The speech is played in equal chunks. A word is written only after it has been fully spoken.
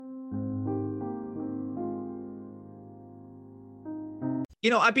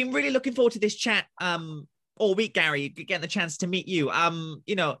I've been really looking forward to this chat all week, Gary, getting the chance to meet you.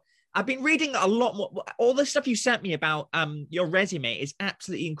 I've been reading a lot more. All the stuff you sent me about your resume is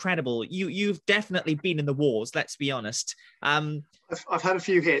absolutely incredible. You've definitely been in the wars, let's be honest. I've had a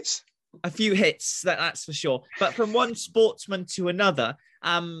few hits. A few hits, that's for sure. But from one sportsman to another,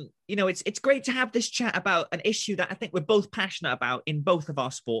 it's great to have this chat about an issue that I think we're both passionate about in both of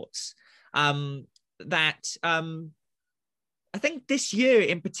our sports. I think this year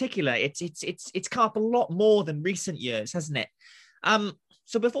in particular, it's come up a lot more than recent years, hasn't it?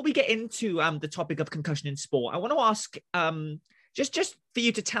 So before we get into the topic of concussion in sport, I want to ask just for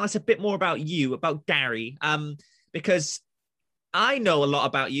you to tell us a bit more about you, about Gary, because I know a lot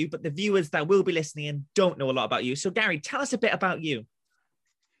about you, but the viewers that will be listening in don't know a lot about you. So Gary, tell us a bit about you.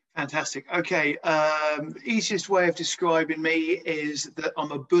 Fantastic. Okay. Easiest way of describing me is that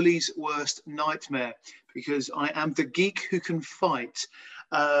I'm a bully's worst nightmare because I am the geek who can fight.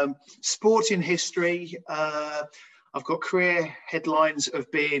 Sporting history. I've got career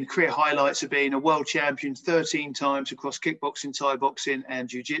highlights of being a world champion 13 times across kickboxing, Thai boxing and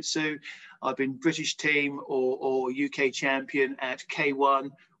jiu-jitsu. I've been British team or UK champion at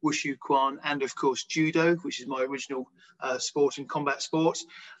K-1, Wushu Kwan, and of course judo, which is my original sport and combat sport.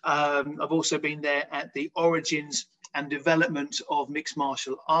 I've also been there at the origins and development of mixed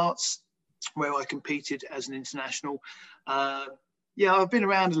martial arts, where I competed as an international. I've been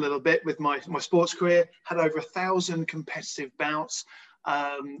around a little bit with my sports career, had over 1,000 competitive bouts.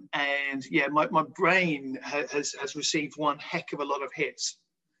 My brain has received one heck of a lot of hits.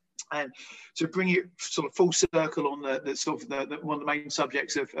 And to bring it sort of full circle on the one of the main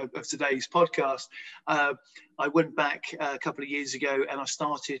subjects of today's podcast, I went back a couple of years ago and I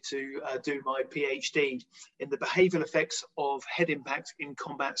started to do my PhD in the behavioural effects of head impact in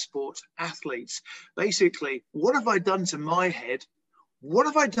combat sport athletes. Basically, what have I done to my head? What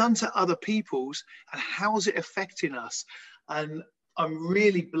have I done to other people's, and how is it affecting us? And I'm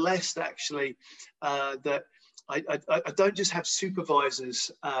really blessed, actually, that I don't just have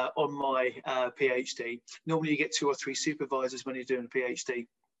supervisors on my PhD. Normally you get 2 or 3 supervisors when you're doing a PhD.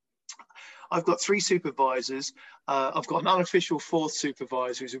 I've got 3 supervisors. I've got an unofficial 4th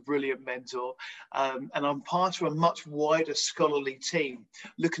supervisor who's a brilliant mentor. And I'm part of a much wider scholarly team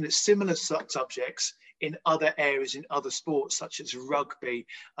looking at similar subjects in other areas, in other sports, such as rugby,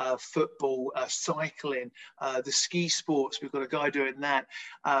 football, cycling, the ski sports. We've got a guy doing that.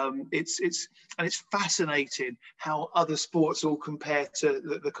 It's fascinating how other sports all compare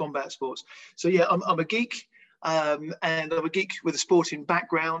to the combat sports. So yeah, I'm a geek. And I'm a geek with a sporting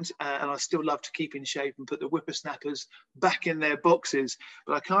background, and I still love to keep in shape and put the whippersnappers back in their boxes.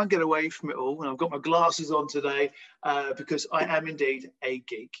 But I can't get away from it all, and I've got my glasses on today because I am indeed a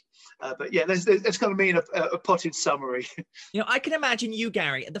geek. But yeah, that's going to mean a potted summary. I can imagine you,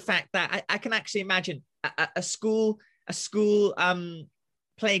 Gary, the fact that I can actually imagine a school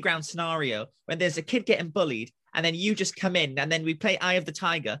playground scenario when there's a kid getting bullied, and then you just come in, and then we play Eye of the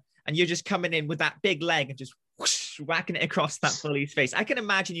Tiger, and you're just coming in with that big leg and just whoosh, whacking it across that bully's face. I can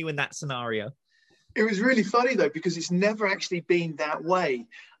imagine you in that scenario. It was really funny though, because it's never actually been that way.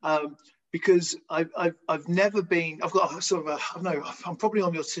 Because I've never been, I've got a sort of I don't know, I'm probably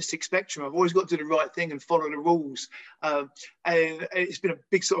on the autistic spectrum. I've always got to do the right thing and follow the rules. And it's been a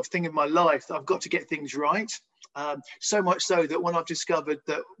big sort of thing in my life that I've got to get things right. So much so that when I've discovered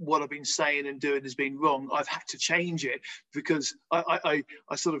that what I've been saying and doing has been wrong, I've had to change it because I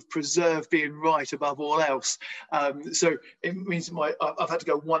sort of preserve being right above all else. So it means I've had to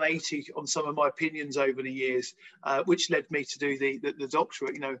go 180 on some of my opinions over the years, which led me to do the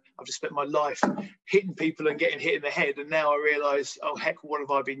doctorate. I've just spent my life hitting people and getting hit in the head, and now I realise, oh heck, what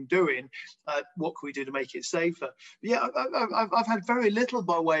have I been doing? What can we do to make it safer? But yeah, I've had very little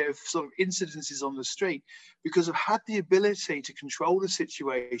by way of sort of incidences on the street, because I've had the ability to control the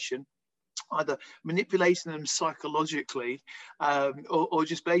situation, either manipulating them psychologically or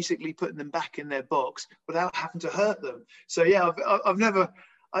just basically putting them back in their box without having to hurt them. So yeah, I've never,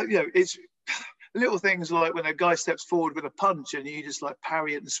 it's little things like when a guy steps forward with a punch and you just like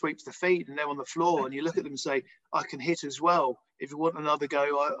parry it and sweeps the feet and they're on the floor, and you look at them and say, I can hit as well. If you want another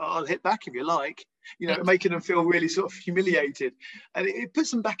go, I'll hit back if you like, making them feel really sort of humiliated, and it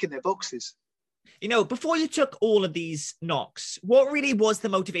puts them back in their boxes. Before you took all of these knocks, what really was the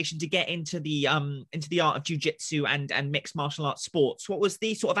motivation to get into the art of jiu-jitsu and mixed martial arts sports? What was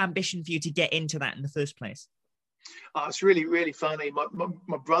the sort of ambition for you to get into that in the first place? It's really, really funny.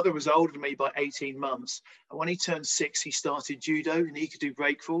 My brother was older than me by 18 months. And when he turned 6, he started judo and he could do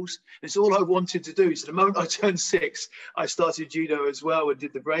breakfalls. It's all I wanted to do. So the moment I turned 6, I started judo as well and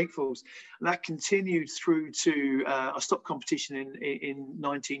did the breakfalls. And that continued through to, I stopped competition in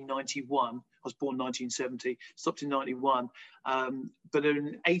 1991. I was born 1970, stopped in 91. But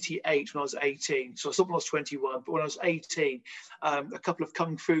in 88, when I was 18, so I stopped when I was 21, but when I was 18, a couple of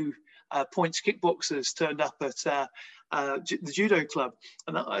Kung Fu points kickboxers turned up at the judo club,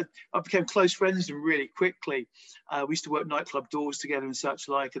 and I became close friends with them really quickly. We used to work nightclub doors together and such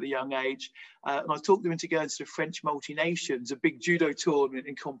like at a young age, and I talked them into going to the French multinations, a big judo tournament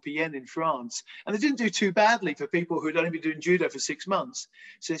in Compiègne in France, and they didn't do too badly for people who'd only been doing judo for 6 months.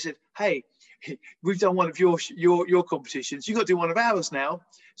 So they said, hey, we've done one of your competitions, you've got to do one of ours now.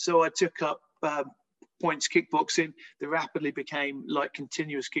 So I took up points kickboxing. They rapidly became light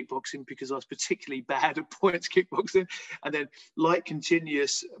continuous kickboxing because I was particularly bad at points kickboxing. And then light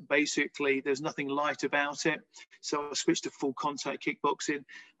continuous, basically there's nothing light about it, so I switched to full contact kickboxing.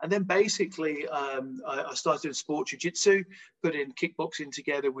 And then basically I started in sport jiu-jitsu, put in kickboxing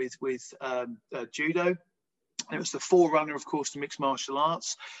together with judo, and it was the forerunner, of course, to mixed martial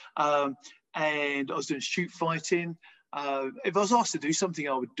arts. And I was doing shoot fighting. If I was asked to do something,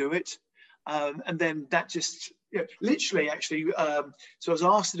 I would do it. And then that just, literally, actually, so I was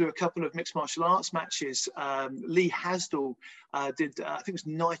asked to do a couple of mixed martial arts matches. Lee Hasdall did, I think it was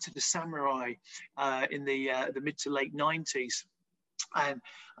Night of the Samurai in the mid to late 90s. And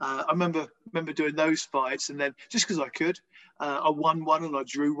I remember doing those fights, and then just because I could, I won one and I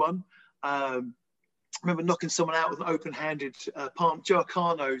drew one. I remember knocking someone out with an open-handed palm. Joe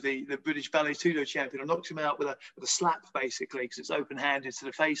Acano, the British Ballet Tudo champion, I knocked him out with a slap, basically, because it's open-handed to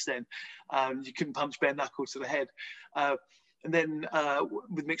the face then. You couldn't punch bare knuckles to the head. And then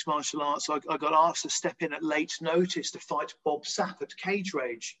with mixed martial arts, I got asked to step in at late notice to fight Bob Sapp at Cage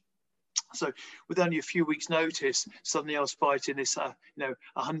Rage. So with only a few weeks' notice, suddenly I was fighting this,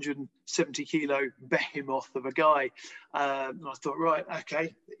 170 kilo behemoth of a guy. And I thought, right,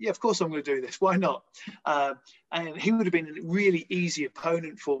 okay, yeah, of course I'm going to do this. Why not? And he would have been a really easy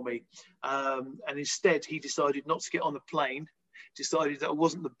opponent for me. And instead, he decided not to get on the plane. Decided that I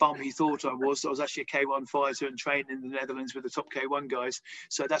wasn't the bum he thought I was. I was actually a K-1 fighter and trained in the Netherlands with the top K-1 guys.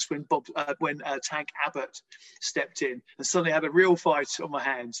 So that's when Tank Abbott stepped in and suddenly had a real fight on my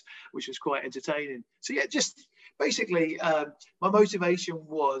hands, which was quite entertaining. So yeah, just basically my motivation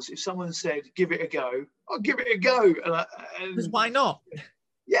was, if someone said, give it a go, I'll give it a go. Because why not?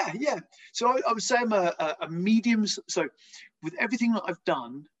 Yeah. So I would say I'm a medium. So with everything that I've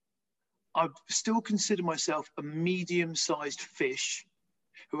done, I still consider myself a medium-sized fish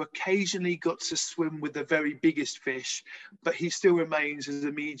who occasionally got to swim with the very biggest fish, but he still remains as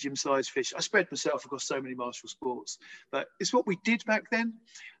a medium-sized fish. I spread myself across so many martial sports, but it's what we did back then.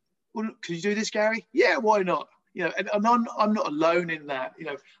 Well, can you do this, Gary? Yeah, why not? And I'm not alone in that.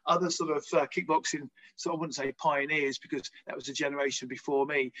 Other sort of kickboxing, so I wouldn't say pioneers because that was a generation before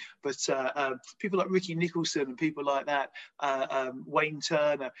me, but people like Ricky Nicholson and people like that, Wayne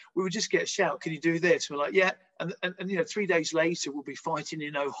Turner, we would just get a shout, can you do this? And we're like, yeah. And 3 days later, we'll be fighting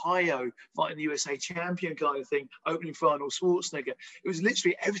in Ohio, fighting the USA champion kind of thing, opening for Arnold Schwarzenegger. It was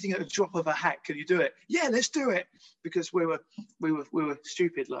literally everything at the drop of a hat. Can you do it? Yeah, let's do it. Because we were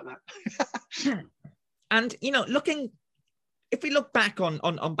stupid like that. And, if we look back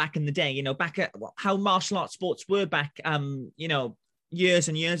on back in the day, back at how martial arts sports were back, years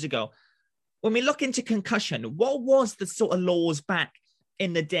and years ago, when we look into concussion, what was the sort of laws back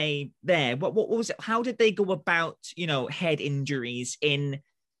in the day there? What was it? How did they go about, head injuries in,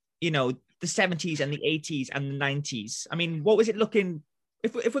 the 70s and the 80s and the 90s? I mean, what was it looking?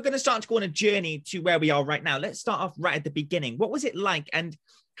 If we're going to start to go on a journey to where we are right now, let's start off right at the beginning. What was it like, and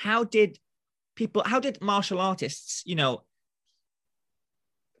how did martial artists,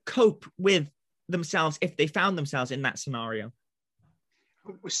 cope with themselves if they found themselves in that scenario?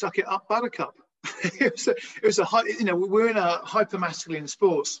 We suck it up, buttercup. it was we're in a hyper masculine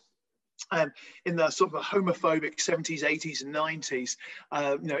sports. In the sort of a homophobic 70s, 80s, and 90s,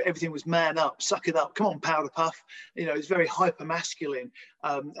 everything was man up, suck it up, come on, powder puff. It's very hyper masculine,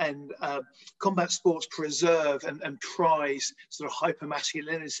 and combat sports preserve and prize sort of hyper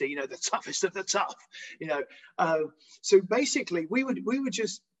masculinity. The toughest of the tough. So basically, we would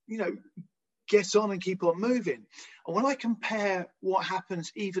just get on and keep on moving. And when I compare what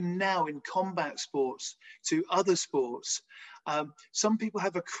happens even now in combat sports to other sports, Some people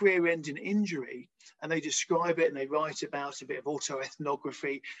have a career-ending injury and they describe it and they write about a bit of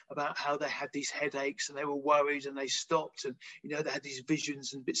autoethnography about how they had these headaches and they were worried and they stopped, and they had these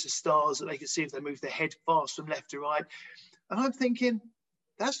visions and bits of stars that they could see if they moved their head fast from left to right. And I'm thinking,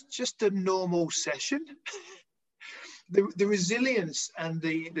 that's just a normal session. The resilience and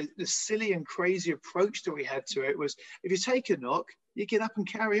the silly and crazy approach that we had to it was, if you take a knock, you get up and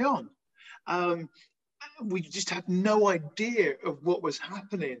carry on. We just had no idea of what was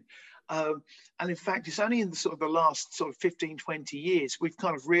happening. And in fact, it's only in the last 15, 20 years, we've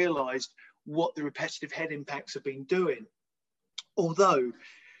kind of realized what the repetitive head impacts have been doing. Although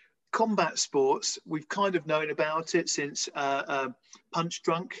combat sports, we've kind of known about it since punch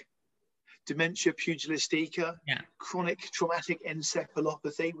drunk, dementia pugilistica, chronic traumatic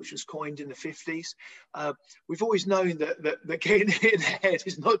encephalopathy, which was coined in the 50s. We've always known that getting hit in the head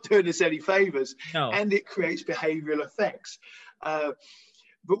is not doing us any favors, and it creates behavioral effects.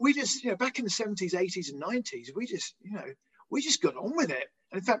 But we just, back in the 70s, 80s, and 90s, we just got on with it.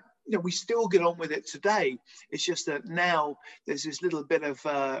 And in fact, we still get on with it today. It's just that now there's this little bit of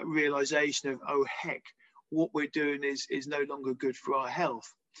realization of, oh, heck, what we're doing is no longer good for our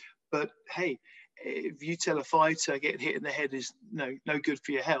health. But hey, if you tell a fighter getting hit in the head is no good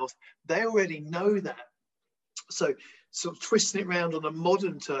for your health, they already know that. So sort of twisting it around on a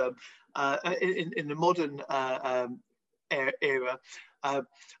modern term, in the modern era,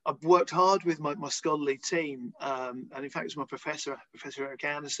 I've worked hard with my scholarly team, and in fact, it's my Professor Eric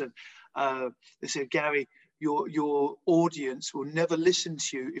Anderson. They said, Gary, your audience will never listen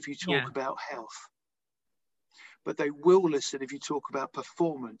to you if you talk about health, but they will listen if you talk about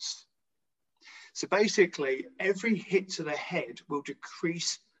performance. So basically, every hit to the head will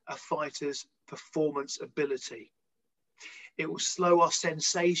decrease a fighter's performance ability. It will slow our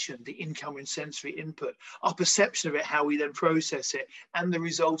sensation, the incoming sensory input, our perception of it, how we then process it, and the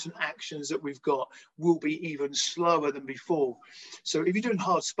resultant actions that we've got will be even slower than before. So if you're doing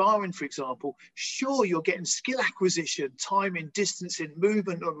hard sparring, for example, sure, you're getting skill acquisition, timing, distancing,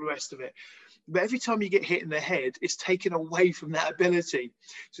 movement, all the rest of it. But every time you get hit in the head, it's taken away from that ability.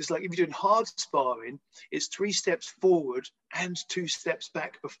 So it's like if you're doing hard sparring, it's 3 steps forward and 2 steps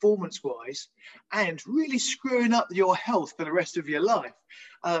back performance-wise, and really screwing up your health for the rest of your life.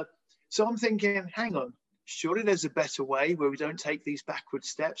 So I'm thinking, hang on, surely there's a better way where we don't take these backward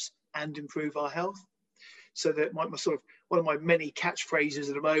steps and improve our health. So that my one of my many catchphrases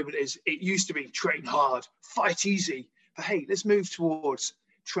at the moment is, it used to be train hard, fight easy. But hey, let's move towards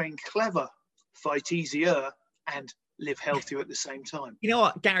train clever, fight easier, and live healthier at the same time. You know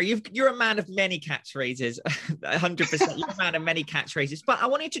what, Gary, you're a man of many catchphrases, 100%. You're a man of many catchphrases. But I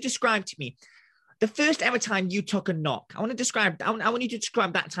want you to describe to me the first ever time you took a knock. I want you to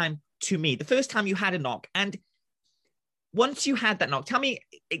describe that time to me, the first time you had a knock. And once you had that knock, tell me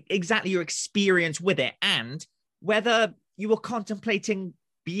exactly your experience with it and whether you were contemplating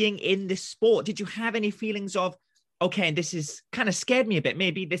being in this sport. Did you have any feelings of, okay, and this is kind of scared me a bit,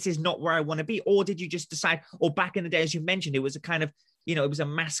 maybe this is not where I want to be? Or did you just decide, or back in the day, as you mentioned, it was a kind of, it was a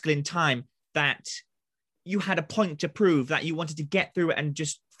masculine time that you had a point to prove, that you wanted to get through it and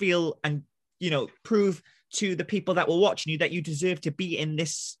just feel and, prove to the people that were watching you that you deserve to be in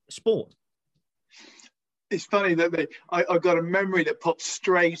this sport? It's funny that I got a memory that popped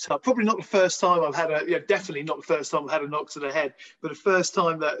straight up. Probably not the first time I've had definitely not the first time I've had a knock to the head, but the first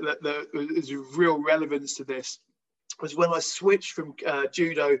time that is a real relevance to this was when I switched from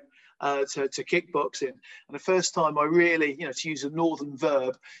judo to kickboxing. And the first time I really, to use a northern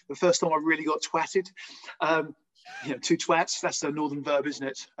verb, the first time I really got twatted. 2 twats, that's a northern verb, isn't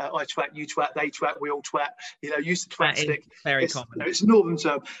it? I twat, you twat, they twat, we all twat. Used to twat stick. Very common. It's a northern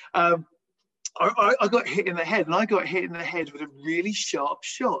term. I got hit in the head, and I got hit in the head with a really sharp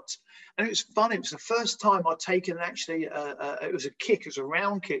shot. And it was funny. It was the first time I'd taken it was a kick, it was a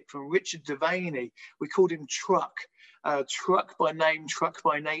round kick from Richard Devaney. We called him Truck. Truck by name, truck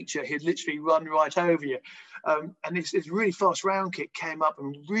by nature. He'd literally run right over you. And this really fast round kick came up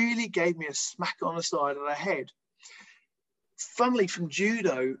and really gave me a smack on the side of the head. Funnily, from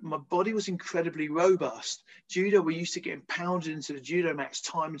judo, my body was incredibly robust. Judo, we're used to getting pounded into the judo mats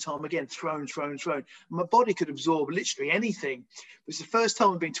time and time again, thrown. My body could absorb literally anything. It was the first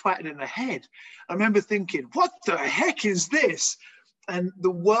time I'd been twatted in the head. I remember thinking, what the heck is this? And the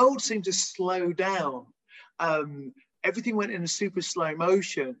world seemed to slow down. Everything went in a super slow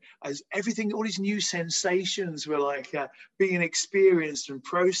motion as all these new sensations were being experienced and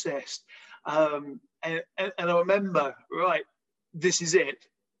processed. And I remember, right, this is it.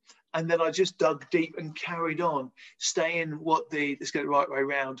 And then I just dug deep and carried on, staying let's get it the right way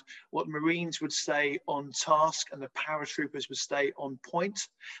around, what Marines would stay on task and the paratroopers would stay on point,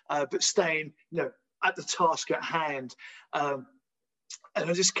 but staying, at the task at hand. And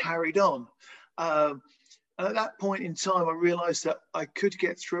I just carried on. And at that point in time, I realized that I could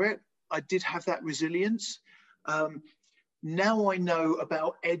get through it. I did have that resilience. Now I know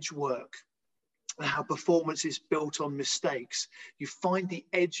about edge work and how performance is built on mistakes. You find the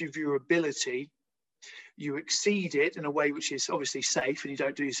edge of your ability, you exceed it in a way which is obviously safe and you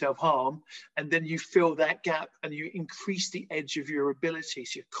don't do yourself harm, and then you fill that gap and you increase the edge of your ability.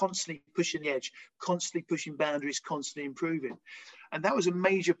 So you're constantly pushing the edge, constantly pushing boundaries, constantly improving. And that was a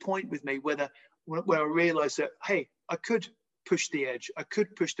major point with me, where I realized that, hey, I could push the edge, I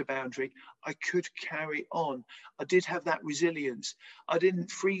could push the boundary, I could carry on. I did have that resilience. I didn't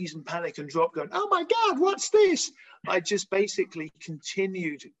freeze and panic and drop going, oh my God, what's this? I just basically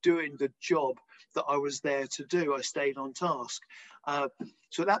continued doing the job that I was there to do. I stayed on task.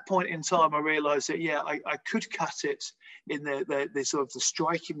 So at that point in time, I realized that, yeah, I could cut it in the sort of the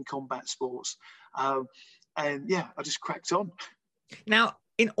striking combat sports. And yeah, I just cracked on. Now,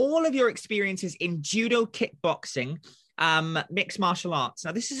 in all of your experiences in judo, kickboxing, mixed martial arts.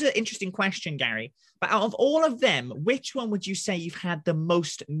 Now, this is an interesting question, Gary, but out of all of them, which one would you say you've had the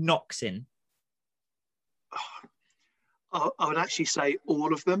most knocks in? I would actually say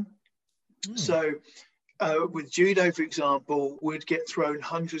all of them. So with judo, for example, we'd get thrown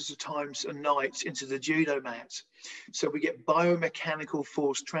hundreds of times a night into the judo mat. So we get biomechanical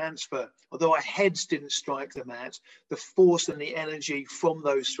force transfer. Although our heads didn't strike the mat, the force and the energy from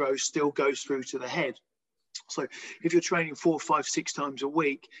those throws still goes through to the head. So if you're training 4, 5, 6 times a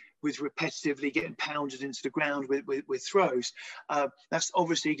week with repetitively getting pounded into the ground with throws, that's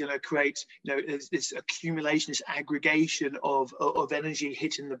obviously going to create, this accumulation, this aggregation of energy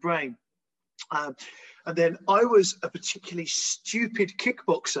hitting the brain. And then I was a particularly stupid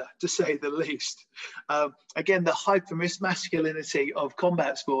kickboxer, to say the least. Again, the hyper masculinity of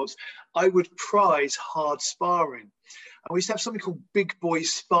combat sports, I would prize hard sparring. And we used to have something called big boy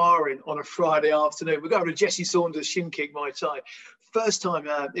sparring on a Friday afternoon. We got over to Jesse Saunders shin kick Muay Thai. First time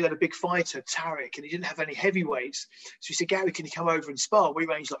he had a big fighter, Tarek, and he didn't have any heavyweights. So he said, Gary, can you come over and spar? We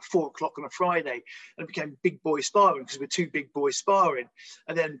arranged like 4 o'clock on a Friday, and it became big boy sparring because we're 2 big boys sparring.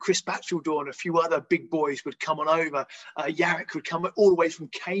 And then Chris Batcheldor and a few other big boys would come on over. Yarrick would come all the way from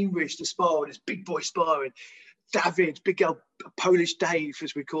Cambridge to spar with his big boy sparring. David, big old Polish Dave,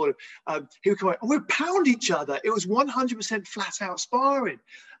 as we call him, he would come out and we'd pound each other. It was 100% flat out sparring.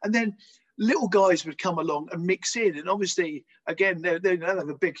 And then little guys would come along and mix in. And obviously, again, they don't have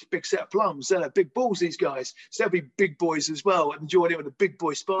a big set of plums. They'll have big balls, these guys. So they'll be big boys as well and join in with the big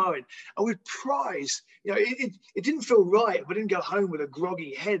boy sparring. And we'd prize, it didn't feel right. We didn't go home with a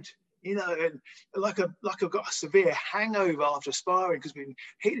groggy head, and like I've got a severe hangover after sparring because we've been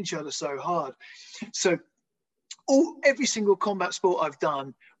hitting each other so hard. So every single combat sport I've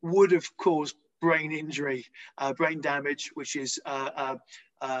done would have caused brain injury, brain damage, which is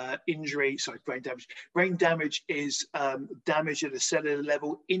injury. Sorry, brain damage. Brain damage is damage at a cellular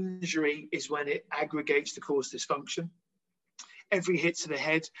level. Injury is when it aggregates to cause dysfunction. Every hit to the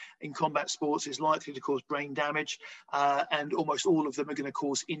head in combat sports is likely to cause brain damage, and almost all of them are going to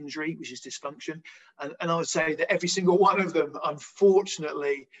cause injury, which is dysfunction. And I would say that every single one of them,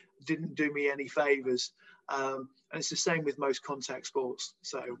 unfortunately, didn't do me any favors. And it's the same with most contact sports.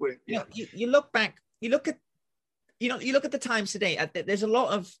 So you look back, you look at the times today. There's a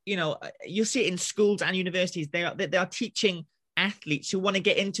lot of, you'll see it in schools and universities. They are teaching athletes who want to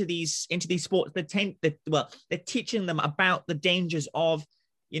get into these sports. They're teaching them about the dangers of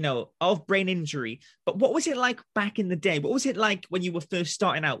brain injury. But what was it like back in the day? What was it like when you were first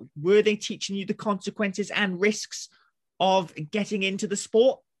starting out? Were they teaching you the consequences and risks of getting into the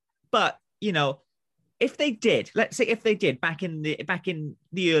sport? But if they did, let's say if they did back in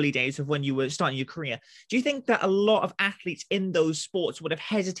the early days of when you were starting your career, do you think that a lot of athletes in those sports would have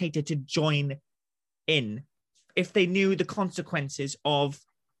hesitated to join in if they knew the consequences of,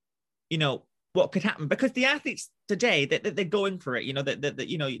 what could happen? Because the athletes today, that they're going for it,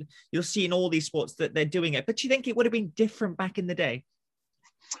 you'll see in all these sports that they're doing it. But do you think it would have been different back in the day?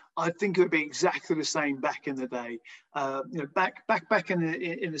 I think it would be exactly the same back in the day. Back in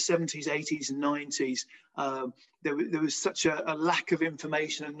the 70s, 80s, and 90s, there was such a lack of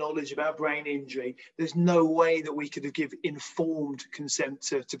information and knowledge about brain injury. There's no way that we could have given informed consent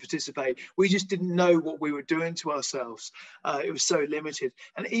to participate. We just didn't know what we were doing to ourselves. It was so limited.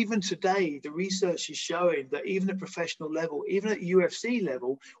 And even today, the research is showing that even at professional level, even at UFC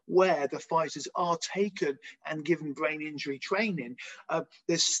level, where the fighters are taken and given brain injury training,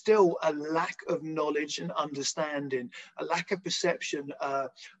 there's still a lack of knowledge and understanding, a lack of perception, a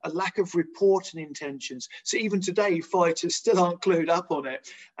lack of reporting intentions. So even today, fighters still aren't clued up on it.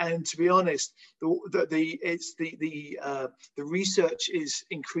 And to be honest, the research is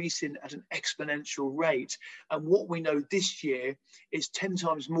increasing at an exponential rate. And what we know this year is 10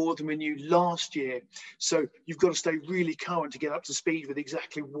 times more than we knew last year. So you've got to stay really current to get up to speed with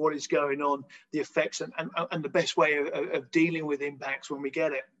exactly what is going on, the effects, and the best way of dealing with impacts when we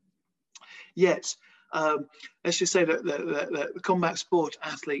get it. Yet, let's just say that the combat sport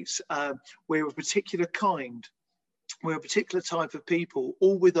athletes, we're a particular kind, we're a particular type of people,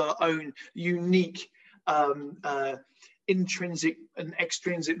 all with our own unique intrinsic and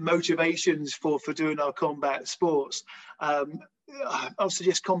extrinsic motivations for doing our combat sports. I'll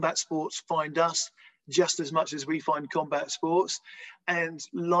suggest combat sports find us just as much as we find combat sports, and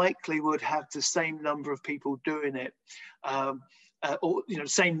likely would have the same number of people doing it. Or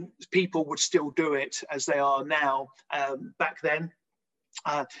same people would still do it as they are now. Back then,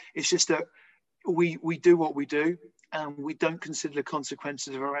 it's just that we do what we do, and we don't consider the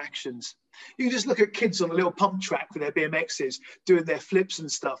consequences of our actions. You can just look at kids on a little pump track with their BMXs doing their flips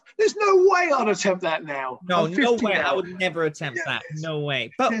and stuff. There's no way I'd attempt that now. No way. Now. I would never attempt that. No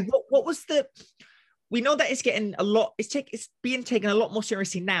way. But what was the? We know that it's getting a lot. It's being taken a lot more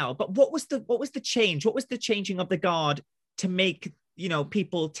seriously now. But what was the change? What was the changing of the guard to make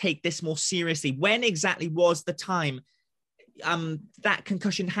people take this more seriously? When exactly was the time that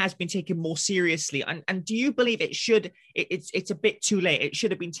concussion has been taken more seriously? And do you believe it's a bit too late? It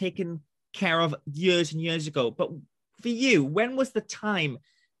should have been taken care of years and years ago. But for you, when was the time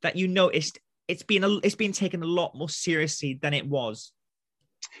that you noticed it's been taken a lot more seriously than it was?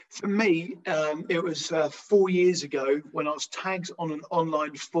 For me, it was 4 years ago when I was tagged on an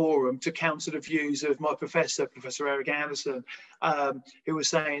online forum to counter the views of my professor, Professor Eric Anderson, who was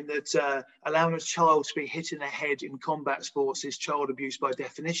saying that allowing a child to be hit in the head in combat sports is child abuse by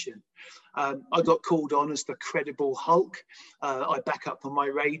definition. I got called on as the credible Hulk. I back up on my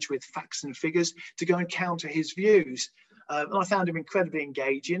rage with facts and figures to go and counter his views. And I found him incredibly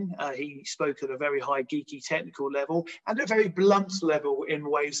engaging. He spoke at a very high geeky technical level and a very blunt level in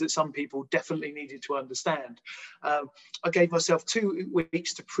ways that some people definitely needed to understand. I gave myself 2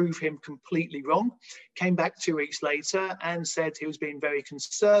 weeks to prove him completely wrong, came back 2 weeks later and said he was being very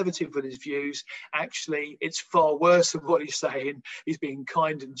conservative with his views. Actually, it's far worse than what he's saying. He's being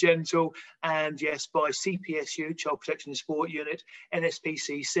kind and gentle. And yes, by CPSU, Child Protection and Sport Unit,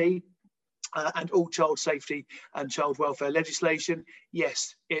 NSPCC, and all child safety and child welfare legislation,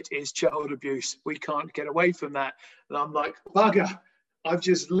 yes, it is child abuse. We can't get away from that. And I'm like, bugger, I've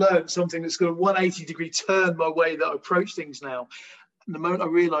just learned something that's got a 180-degree turn my way that I approach things now. And the moment I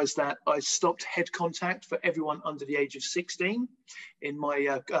realised that, I stopped head contact for everyone under the age of 16 in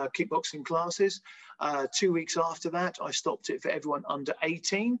my kickboxing classes. 2 weeks after that, I stopped it for everyone under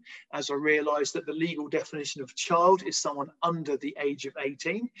 18, as I realised that the legal definition of child is someone under the age of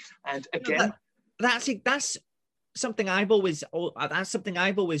 18. And again, that's something I've always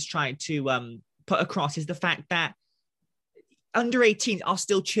tried to put across, is the fact that under 18 are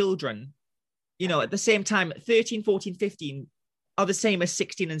still children. At the same time, 13, 14, 15 are the same as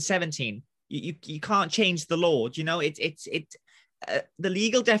 16 and 17. You can't change the law. The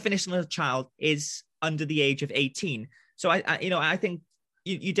legal definition of a child is under the age of 18. So I think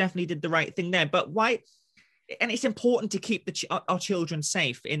you definitely did the right thing there. But why? And it's important to keep our children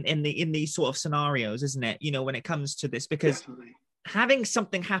safe in these sort of scenarios, isn't it? When it comes to this, because definitely. Having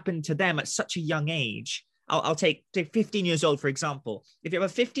something happen to them at such a young age. I'll take 15 years old, for example. If you have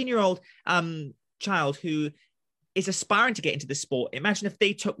a 15-year-old child who is aspiring to get into the sport, imagine if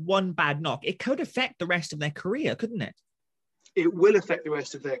they took one bad knock, it could affect the rest of their career, couldn't it? It will affect the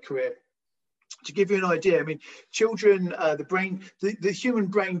rest of their career. To give you an idea, I mean, children, the human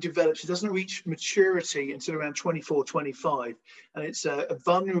brain develops, it doesn't reach maturity until around 24, 25. And it's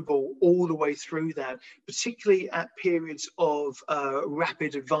vulnerable all the way through that, particularly at periods of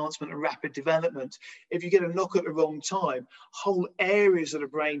rapid advancement and rapid development. If you get a knock at the wrong time, whole areas of the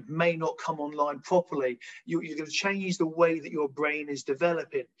brain may not come online properly. You're going to change the way that your brain is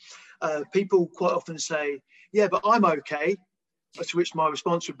developing. People quite often say, yeah, but I'm okay. To which my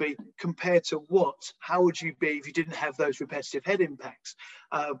response would be, compared to what? How would you be if you didn't have those repetitive head impacts?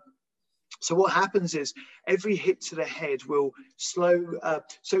 So what happens is every hit to the head will slow.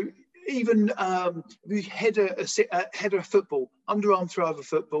 So even we header football, underarm throw of a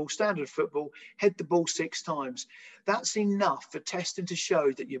football, standard football, head the ball 6 times. That's enough for testing to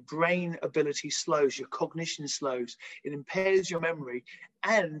show that your brain ability slows, your cognition slows, it impairs your memory,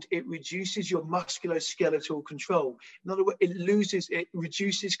 and it reduces your musculoskeletal control. In other words, it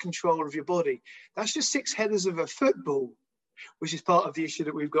reduces control of your body. That's just 6 headers of a football, which is part of the issue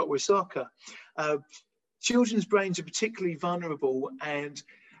that we've got with soccer. Children's brains are particularly vulnerable, and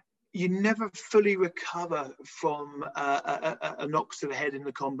you never fully recover from a knock to the head in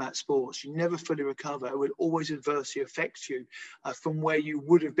the combat sports. You never fully recover. It will always adversely affect you from where you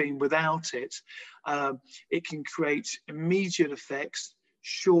would have been without it. It can create immediate effects,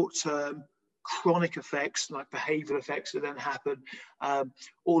 short-term, chronic effects like behavioural effects that then happen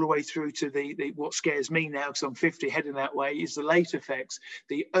all the way through to the what scares me now, because I'm 50 heading that way, is the late effects,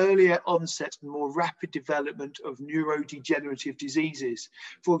 the earlier onset and more rapid development of neurodegenerative diseases.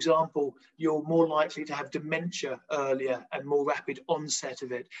 For example, you're more likely to have dementia earlier and more rapid onset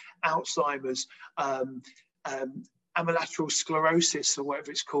of it, Alzheimer's, amyotrophic sclerosis, or whatever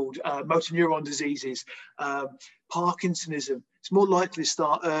it's called, motor neuron diseases, Parkinsonism. It's more likely to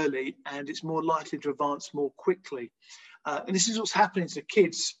start early, and it's more likely to advance more quickly. And this is what's happening to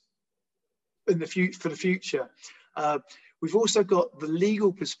kids in the for the future. We've also got the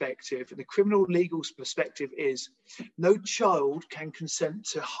legal perspective, and the criminal legal perspective is no child can consent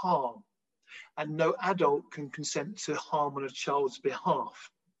to harm, and no adult can consent to harm on a child's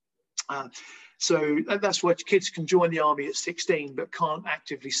behalf. So that's why kids can join the army at 16 but can't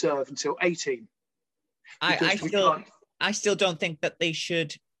actively serve until 18. I still don't think that they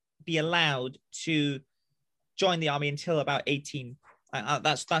should be allowed to join the army until about 18.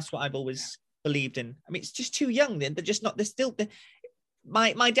 That's what I've always believed in. I mean, it's just too young. Then they're just not. They're still.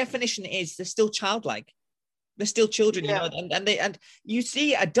 My definition is they're still childlike. They're still children, you know, and you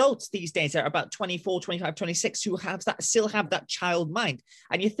see adults these days that are about 24, 25, 26 who still have that child mind.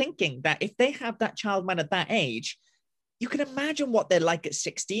 And you're thinking that if they have that child mind at that age, you can imagine what they're like at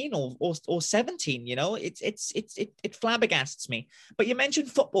 16 or 17, you know. It flabbergasts me. But you mentioned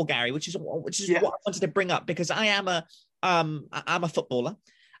football, Gary, which is what I wanted to bring up, because I'm a footballer,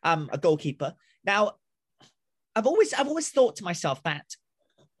 a goalkeeper. Now, I've always thought to myself that,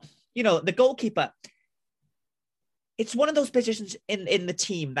 you know, the goalkeeper, it's one of those positions in the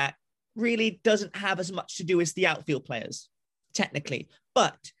team that really doesn't have as much to do as the outfield players, technically.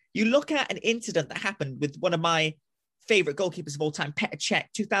 But you look at an incident that happened with one of my favorite goalkeepers of all time, Petr Cech,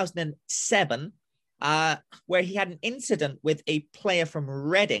 2007, where he had an incident with a player from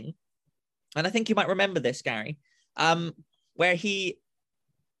Reading. And I think you might remember this, Gary, where he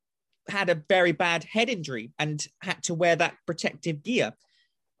had a very bad head injury and had to wear that protective gear.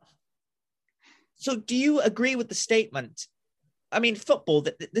 So do you agree with the statement? I mean, football,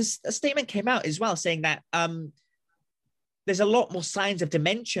 there's a statement came out as well saying that there's a lot more signs of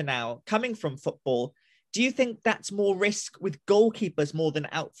dementia now coming from football. Do you think that's more risk with goalkeepers more than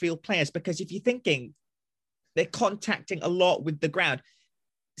outfield players? Because if you're thinking they're contacting a lot with the ground,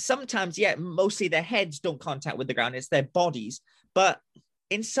 sometimes, mostly their heads don't contact with the ground, it's their bodies. But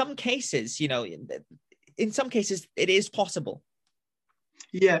in some cases, you know, it is possible.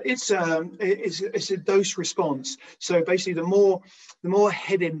 Yeah, it's a dose response. So basically, the more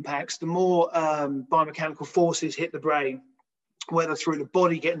head impacts, the more biomechanical forces hit the brain, whether through the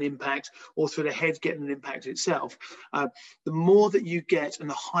body getting an impact or through the head getting an impact itself. The more that you get and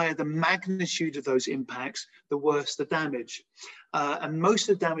the higher the magnitude of those impacts, the worse the damage. And most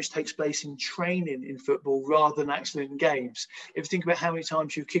of the damage takes place in training in football rather than actually in games. If you think about how many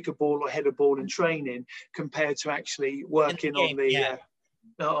times you kick a ball or head a ball in training compared to actually working on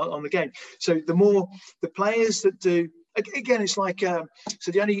the game. So the more the players that do, again, it's like,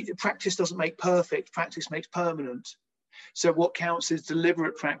 so the only practice doesn't make perfect, practice makes permanent. So what counts is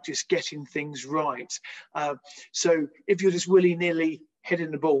deliberate practice, getting things right. So if you're just willy-nilly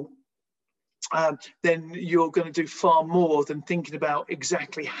heading the ball, then you're going to do far more than thinking about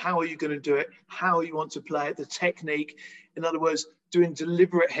exactly how are you going to do it, how you want to play it, the technique. In other words, doing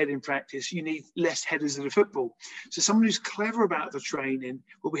deliberate heading practice, you need less headers than a football. So someone who's clever about the training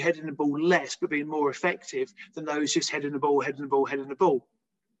will be heading the ball less, but being more effective than those just heading the ball.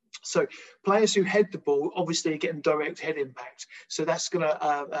 So players who head the ball obviously are getting direct head impact. So that's going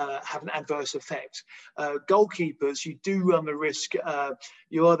to have an adverse effect. Goalkeepers, you do run the risk.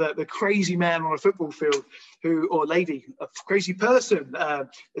 You are the crazy man on a football field or lady, a crazy person.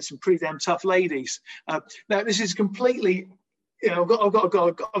 There's some pretty damn tough ladies. Now, this is completely, you know,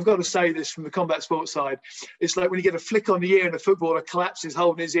 I've got to say this from the combat sports side. It's like when you get a flick on the ear and a footballer collapses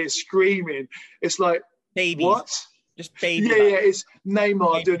holding his ear screaming. It's like, babies. what? Just baby. Yeah, it's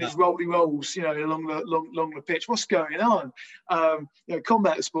Neymar doing his rolly rolls, along the pitch. What's going on?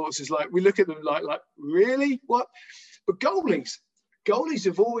 Combat sports is like, we look at them like really? What? But goalies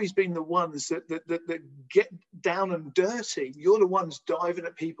have always been the ones that get down and dirty. You're the ones diving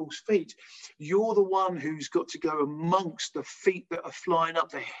at people's feet. You're the one who's got to go amongst the feet that are flying up,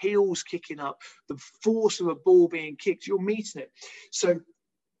 the heels kicking up, the force of a ball being kicked. You're meeting it. So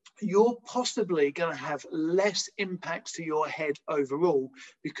you're possibly going to have less impact to your head overall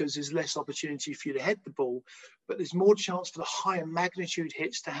because there's less opportunity for you to head the ball, but there's more chance for the higher magnitude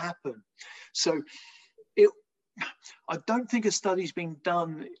hits to happen. So I don't think a study's been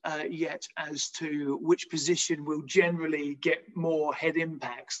done yet as to which position will generally get more head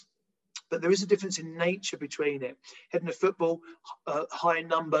impacts. But there is a difference in nature between it. Heading a football, higher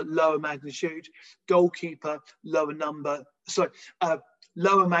number, lower magnitude. Goalkeeper, lower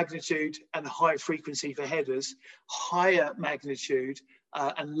magnitude and high frequency for headers. Higher magnitude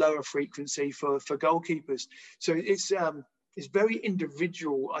and lower frequency for goalkeepers. So it's very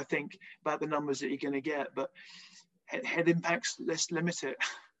individual, I think, about the numbers that you're going to get. But head impacts, let's limit it.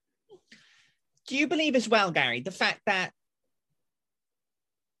 Do you believe as well, Gary, the fact that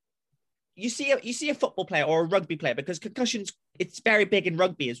you see a football player or a rugby player, because concussions, it's very big in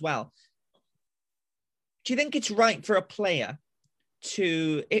rugby as well. Do you think it's right for a player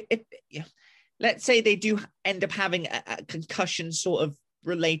to, let's say they do end up having a concussion sort of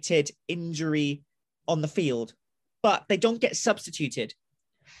related injury on the field, but they don't get substituted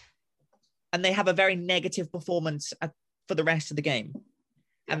and they have a very negative performance for the rest of the game,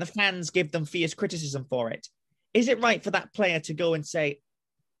 and the fans give them fierce criticism for it? Is it right for that player to go and say,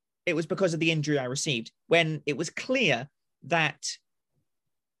 it was because of the injury I received, when it was clear that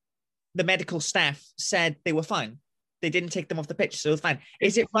the medical staff said they were fine? They didn't take them off the pitch, so it was fine.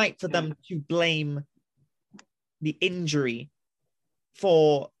 Is it right for them to blame the injury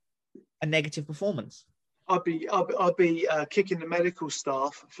for a negative performance? I'd be kicking the medical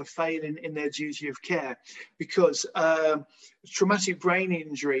staff for failing in their duty of care, because traumatic brain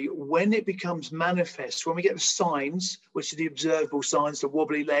injury, when it becomes manifest, when we get the signs, which are the observable signs, the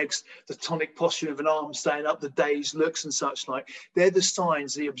wobbly legs, the tonic posture of an arm staying up, the dazed looks and such like, they're the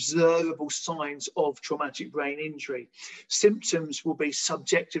signs, the observable signs of traumatic brain injury. Symptoms will be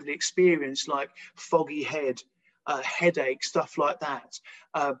subjectively experienced, like foggy head, headache, stuff like that.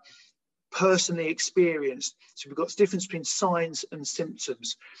 Personally experienced. So we've got the difference between signs and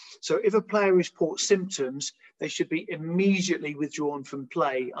symptoms. So if a player reports symptoms, they should be immediately withdrawn from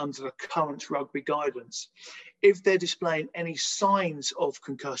play under the current rugby guidance. If they're displaying any signs of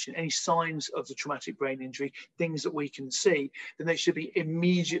concussion, any signs of the traumatic brain injury, things that we can see, then they should be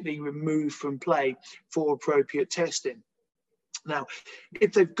immediately removed from play for appropriate testing. Now,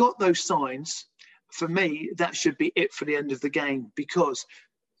 if they've got those signs, for me, that should be it for the end of the game, because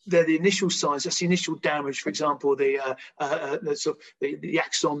they're the initial signs. That's the initial damage. For example, the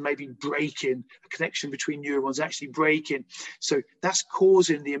axon maybe breaking, a connection between neurons actually breaking. So that's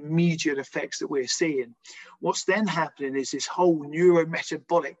causing the immediate effects that we're seeing. What's then happening is this whole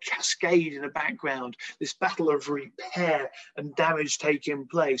neurometabolic cascade in the background, this battle of repair and damage taking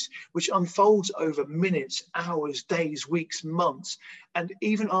place, which unfolds over minutes, hours, days, weeks, months. And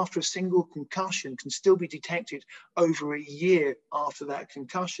even after a single concussion can still be detected over a year after that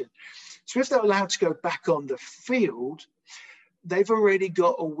concussion. So if they're allowed to go back on the field, they've already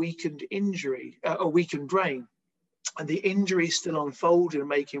got a weakened injury, a weakened brain, and the injury is still unfolding and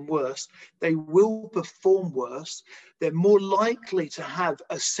making worse. They will perform worse. They're more likely to have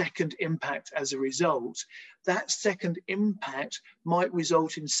a second impact as a result. That second impact might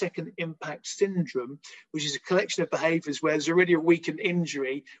result in second impact syndrome, which is a collection of behaviours where there's already a weakened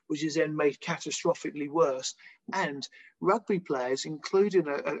injury, which is then made catastrophically worse. And rugby players, including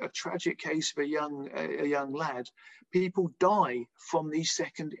a tragic case of a young lad, people die from these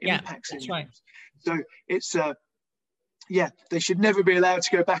second impact syndromes. Right. So it's they should never be allowed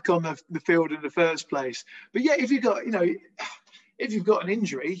to go back on the field in the first place. But yeah, if you've got an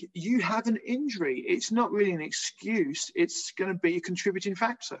injury, you have an injury. It's not really an excuse. It's going to be a contributing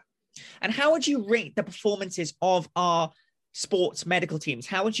factor. And how would you rate the performances of our sports medical teams?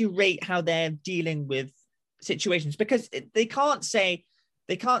 How would you rate how they're dealing with situations? Because they can't say,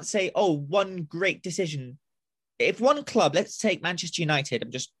 oh, one great decision. If one club, let's take Manchester United, I'm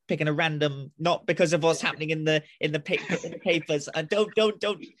just picking a random, not because of what's happening in the papers. And don't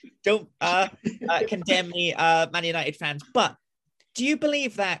condemn me, Man United fans. But do you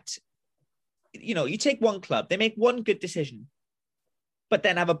believe that, you take one club, they make one good decision, but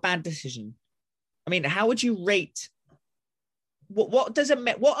then have a bad decision? I mean, how would you rate what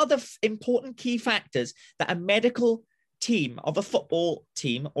are the important key factors that a medical team of a football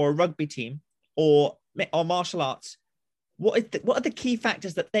team or a rugby team or martial arts, what are the key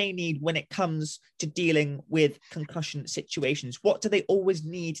factors that they need when it comes to dealing with concussion situations? What do they always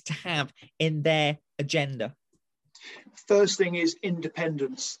need to have in their agenda? First thing is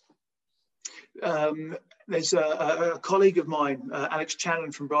independence. There's a colleague of mine, Alex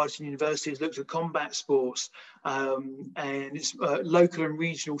Channon from Brighton University, has looked at combat sports, and it's local and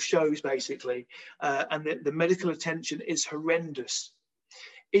regional shows basically, and the medical attention is horrendous.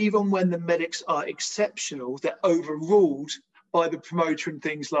 Even when the medics are exceptional, they're overruled by the promoter and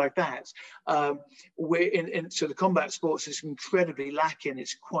things like that. So the combat sports is incredibly lacking.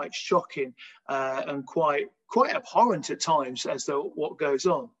 It's quite shocking and quite abhorrent at times as to what goes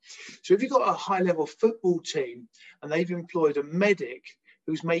on. So if you've got a high-level football team and they've employed a medic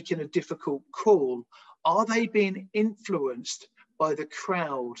who's making a difficult call, are they being influenced by the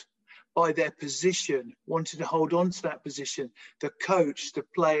crowd, by their position, wanting to hold on to that position, the coach, the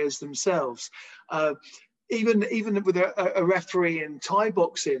players themselves? Even with a referee in Thai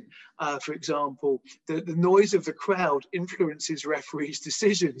boxing, for example, the noise of the crowd influences referees'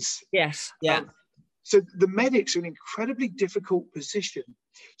 decisions. Yes, yeah. So the medics are in an incredibly difficult position.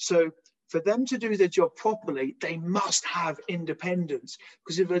 So for them to do their job properly, they must have independence,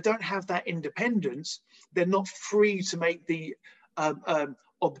 because if they don't have that independence, they're not free to make the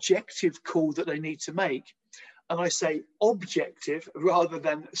objective call that they need to make. And I say objective rather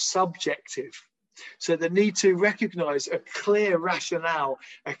than subjective. So they need to recognize a clear rationale,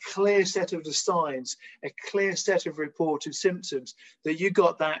 a clear set of the signs, a clear set of reported symptoms that you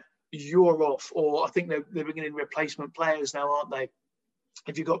got that, you're off. Or I think they're bringing in replacement players now, aren't they?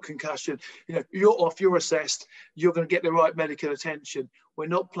 If you've got concussion, you're off, you're assessed, you're going to get the right medical attention. We're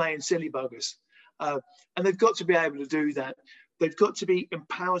not playing silly buggers. And they've got to be able to do that. They've got to be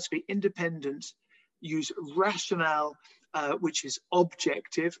empowered to be independent, use rationale, which is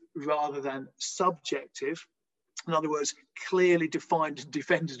objective rather than subjective. In other words, clearly defined and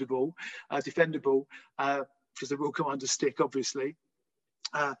defendable, because they will come under stick, obviously.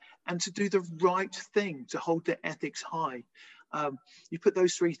 And to do the right thing, to hold their ethics high. You put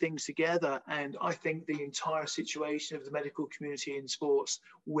those three things together, and I think the entire situation of the medical community in sports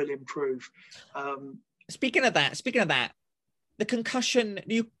will improve. Speaking of that,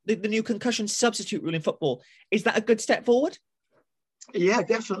 the new concussion substitute rule in football, is that a good step forward? Yeah,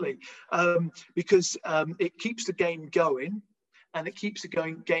 definitely, because it keeps the game going, and it keeps the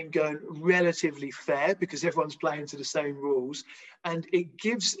game going relatively fair because everyone's playing to the same rules, and it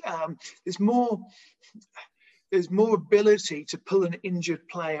gives there's more ability to pull an injured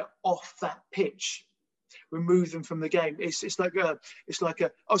player off that pitch, remove them from the game. It's like oh, it's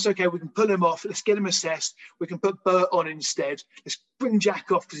okay, we can pull him off, let's get him assessed, we can put Bert on instead, let's bring Jack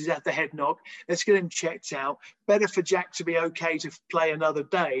off because he's had the head knock, let's get him checked out. Better for Jack to be okay to play another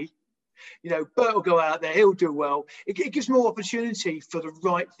day. Bert will go out there, he'll do well. It gives more opportunity for the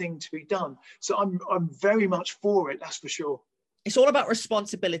right thing to be done. So I'm very much for it, that's for sure. It's all about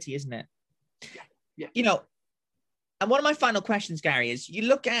responsibility, isn't it? Yeah. And one of my final questions, Gary, is you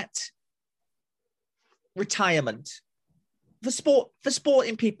look at retirement for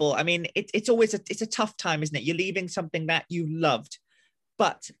sporting people. I mean, it's always a tough time, isn't it? You're leaving something that you loved,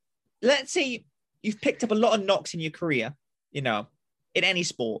 but let's say you've picked up a lot of knocks in your career, in any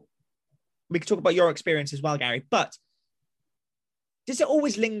sport. We could talk about your experience as well, Gary, but does it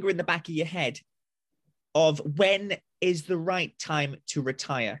always linger in the back of your head of when is the right time to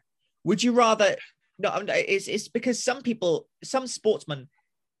retire? Would you rather... No, it's because some sportsmen,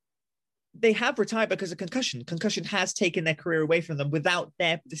 they have retired because of concussion. Concussion has taken their career away from them without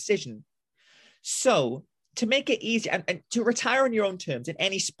their decision. So to make it easy and to retire on your own terms in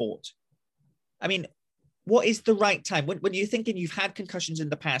any sport, I mean, what is the right time? When you're thinking you've had concussions in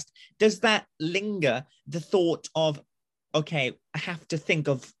the past, does that linger the thought of, okay, I have to think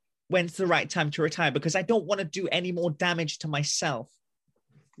of when's the right time to retire because I don't want to do any more damage to myself?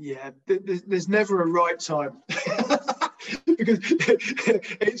 Yeah, there's never a right time because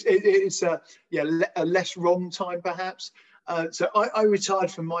it's a less wrong time perhaps. So I retired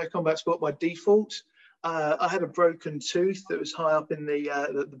from my combat sport by default. I had a broken tooth that was high up in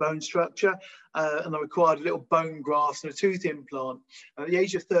the bone structure, and I required a little bone graft and a tooth implant. At the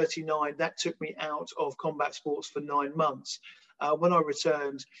age of 39, that took me out of combat sports for 9 months. When I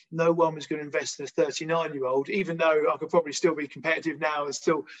returned, no one was going to invest in a 39-year-old, even though I could probably still be competitive now, and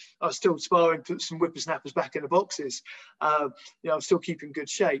I was still sparring, put some whippersnappers back in the boxes. I'm still keeping good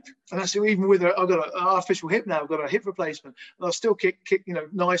shape, and that's even with I've got an artificial hip now. I've got a hip replacement, and I'll still kick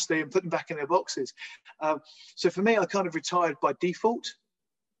nicely and put them back in their boxes. So for me, I kind of retired by default.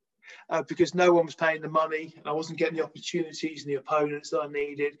 Because no one was paying the money, and I wasn't getting the opportunities and the opponents that I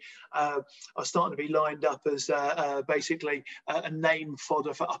needed. I was starting to be lined up as basically a name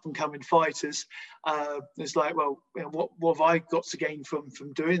fodder for up-and-coming fighters. It's like, well, what have I got to gain from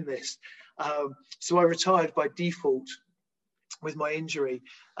doing this? So I retired by default with my injury,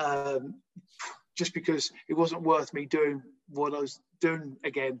 just because it wasn't worth me doing what I was doing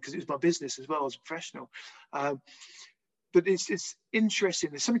again, because it was my business as well as a professional. But it's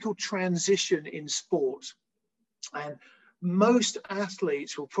interesting. There's something called transition in sport. And most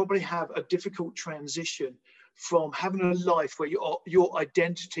athletes will probably have a difficult transition from having a life where your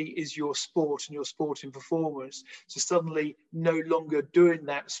identity is your sport and your sporting performance to suddenly no longer doing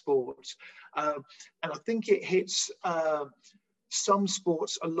that sport. And I think it hits some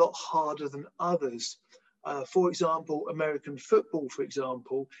sports a lot harder than others. For example, American football, for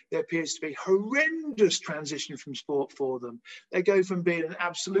example, there appears to be horrendous transition from sport for them. They go from being an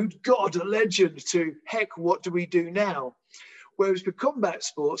absolute god, a legend, to, heck, what do we do now? Whereas for combat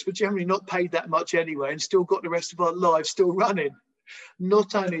sports, we're generally not paid that much anyway and still got the rest of our lives still running.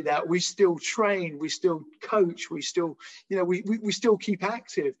 Not only that, we still train, we still coach, we still, we still keep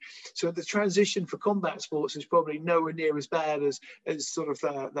active. So the transition for combat sports is probably nowhere near as bad as sort of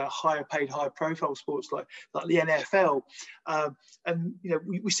the higher paid, higher profile sports like the NFL. And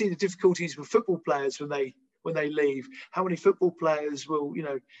we see the difficulties with football players when they leave. How many football players will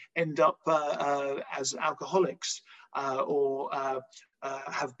end up as alcoholics or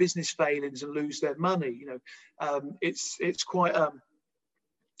have business failings and lose their money? It's quite a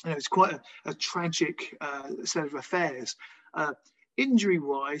tragic set of affairs. Injury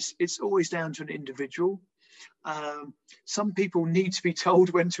wise, it's always down to an individual. Some people need to be told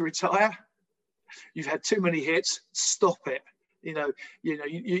when to retire. You've had too many hits, stop it. You're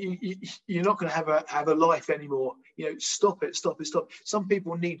not going to have a life anymore. Stop it. Some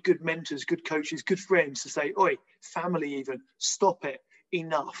people need good mentors, good coaches, good friends to say, oi, family even, stop it,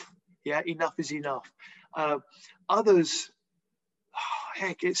 enough. Yeah, enough is enough. Others,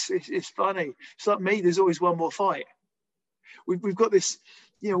 heck, it's funny. It's like me, there's always one more fight. We've got this,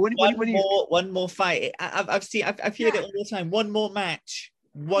 one more fight. I've heard it all the time. One more match.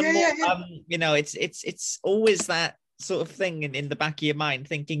 One more. It's always that sort of thing in the back of your mind,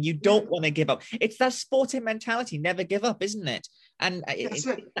 thinking you don't want to give up. It's that sporting mentality, never give up, isn't it? And it's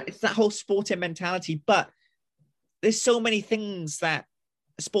that whole sporting mentality. But there's so many things that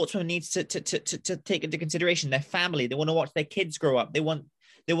a sportsman needs to take into consideration. Their family, they want to watch their kids grow up. They want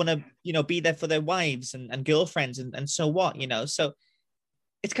to be there for their wives and girlfriends and so what, so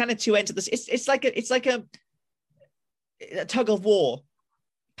it's kind of two ends of this. It's like a tug of war,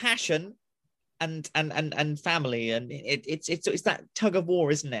 passion and family, and it's that tug of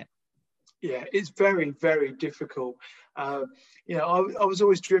war, isn't it? Yeah, it's very, very difficult. I was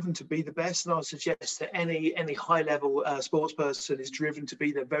always driven to be the best, and I would suggest that any high level sports person is driven to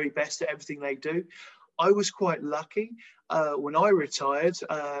be the very best at everything they do. I was quite lucky when I retired.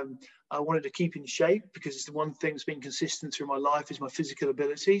 I wanted to keep in shape because it's the one thing that's been consistent through my life is my physical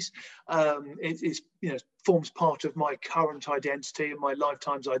abilities. It forms part of my current identity and my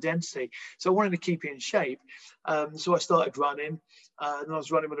lifetime's identity. So I wanted to keep in shape. So I started running, and I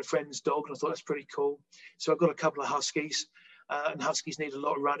was running with a friend's dog, and I thought that's pretty cool. So I got a couple of huskies. And huskies need a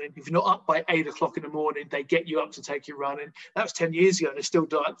lot of running. If you're not up by 8 o'clock in the morning, they get you up to take you running. That was 10 years ago, and it's still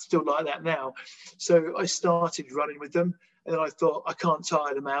like that now. So I started running with them, and then I thought, I can't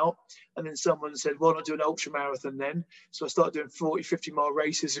tire them out. And then someone said, why not do an ultra marathon then? So I started doing 40, 50-mile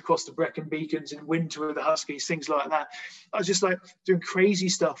races across the Brecon Beacons in winter with the huskies, things like that. I was just like doing crazy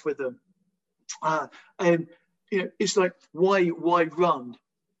stuff with them. And it's like, why run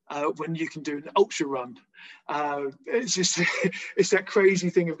when you can do an ultra run? It's that crazy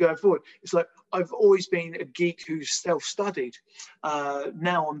thing of going forward. It's like, I've always been a geek who's self-studied.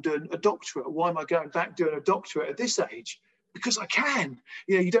 Now I'm doing a doctorate. Why am I going back doing a doctorate at this age? Because I can.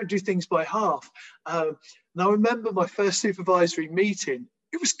 You don't do things by half. And I remember my first supervisory meeting.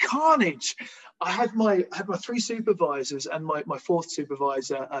 It was carnage. I had my 3 supervisors and my 4th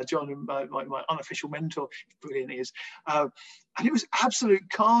supervisor, John, my unofficial mentor, brilliant he is. And it was absolute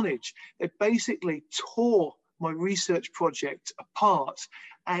carnage. They basically tore my research project apart,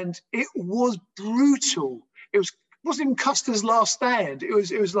 and it was brutal. It was wasn't even Custer's last stand. It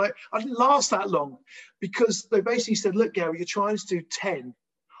was like, I didn't last that long, because they basically said, look, Gary, you're trying to do 10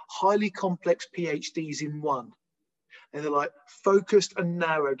 highly complex PhDs in one. And they're like, focused and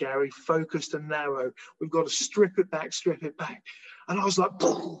narrow, Gary, focused and narrow. We've got to strip it back, strip it back. And I was like,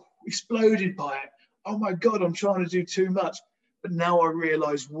 exploded by it. Oh my God, I'm trying to do too much. But now I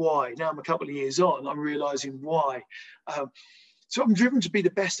realize why. Now I'm a couple of years on, I'm realizing why. So I'm driven to be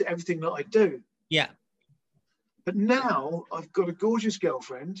the best at everything that I do. Yeah. But now I've got a gorgeous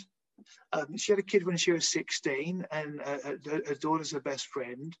girlfriend. She had a kid when she was 16, and her daughter's her best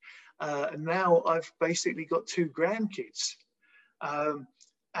friend. And now I've basically got 2 grandkids. And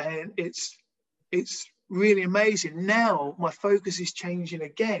it's really amazing. Now my focus is changing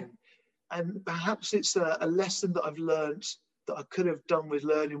again. And perhaps it's a lesson that I've learned that I could have done with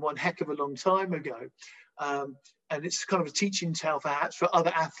learning one heck of a long time ago. And it's kind of a teaching tale for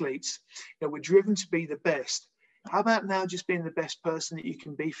other athletes. You know, we're driven to be the best. How about now just being the best person that you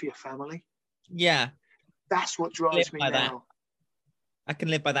can be for your family? Yeah. That's what drives me now. That. I can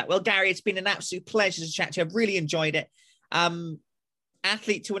live by that. Well, Gary, it's been an absolute pleasure to chat to you. I've really enjoyed it.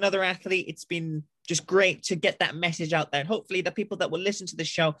 Athlete to another athlete, it's been just great to get that message out there. And hopefully the people that will listen to the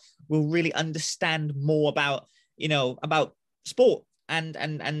show will really understand more about, you know, about sport and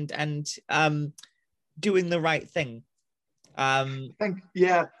doing the right thing. I mean,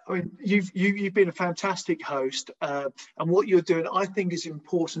 you've been a fantastic host, and what you're doing, I think, is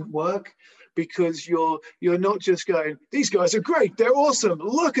important work, because you're not just going, these guys are great, they're awesome,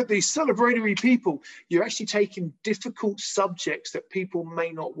 look at these celebratory people. You're actually taking difficult subjects that people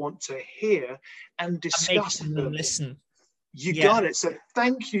may not want to hear and discussing them. Listen. You got it. So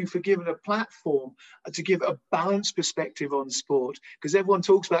thank you for giving a platform to give a balanced perspective on sport, because everyone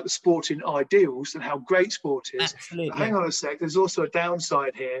talks about the sporting ideals and how great sport is. Absolutely. But hang on a sec, there's also a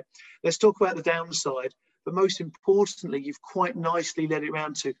downside here. Let's talk about the downside. But most importantly, you've quite nicely led it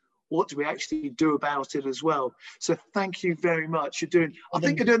around to what do we actually do about it as well. So thank you very much. I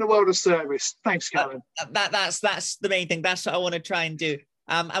think you're doing a world of service. Thanks, Callum. That's the main thing. That's what I want to try and do.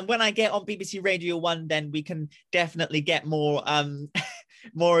 And when I get on BBC Radio 1, then we can definitely get more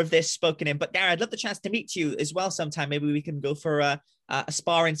more of this spoken in. But Gary, I'd love the chance to meet you as well sometime. Maybe we can go for a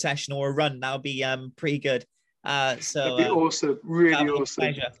sparring session or a run. That would be pretty good. That'd be awesome. Really awesome.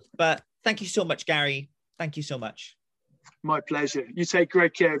 Pleasure. But thank you so much, Gary. Thank you so much. My pleasure. You take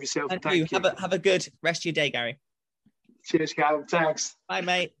great care of yourself. Thank you. Have a good rest of your day, Gary. Cheers, Callum. Thanks. Bye,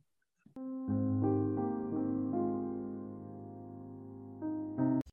 mate.